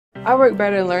I work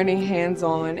better learning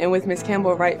hands-on, and with Ms.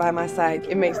 Campbell right by my side,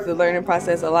 it makes the learning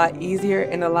process a lot easier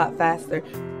and a lot faster.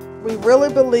 We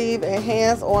really believe in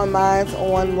hands-on,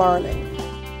 minds-on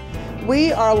learning.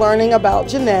 We are learning about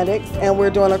genetics, and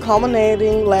we're doing a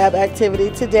culminating lab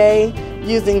activity today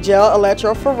using gel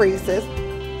electrophoresis.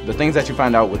 The things that you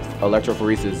find out with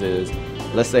electrophoresis is,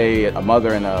 let's say a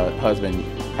mother and a husband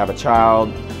have a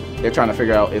child, they're trying to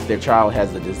figure out if their child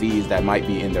has a disease that might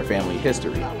be in their family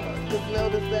history.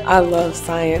 I love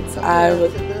science. I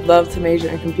would love to major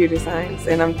in computer science,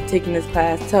 and I'm taking this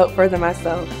class to help further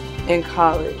myself in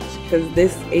college, because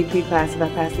this AP class, if I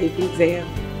pass the AP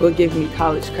exam, will give me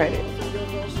college credit.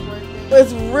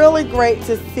 It's really great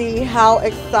to see how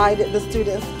excited the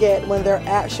students get when they're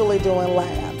actually doing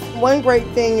labs. One great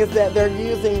thing is that they're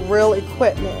using real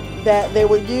equipment that they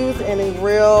would use in a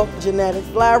real genetics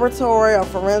laboratory or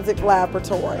forensic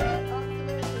laboratory.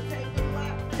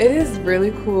 It is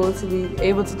really cool to be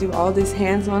able to do all this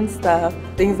hands-on stuff,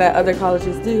 things that other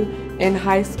colleges do in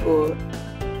high school.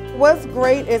 What's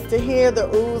great is to hear the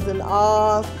oohs and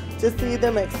ahs, to see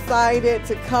them excited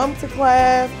to come to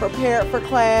class, prepared for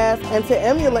class, and to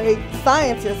emulate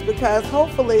scientists, because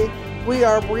hopefully we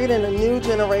are breeding a new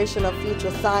generation of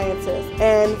future scientists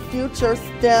and future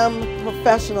STEM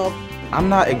professionals. I'm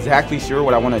not exactly sure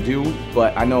what I want to do,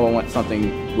 but I know I want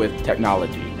something with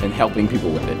technology and helping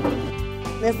people with it.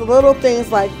 It's little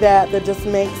things like that that just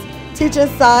makes teaching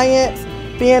science,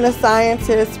 being a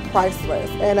scientist,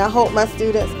 priceless. And I hope my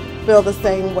students feel the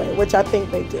same way, which I think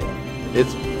they do.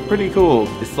 It's pretty cool.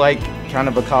 It's like kind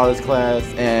of a college class,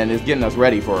 and it's getting us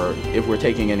ready for if we're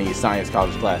taking any science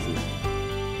college classes.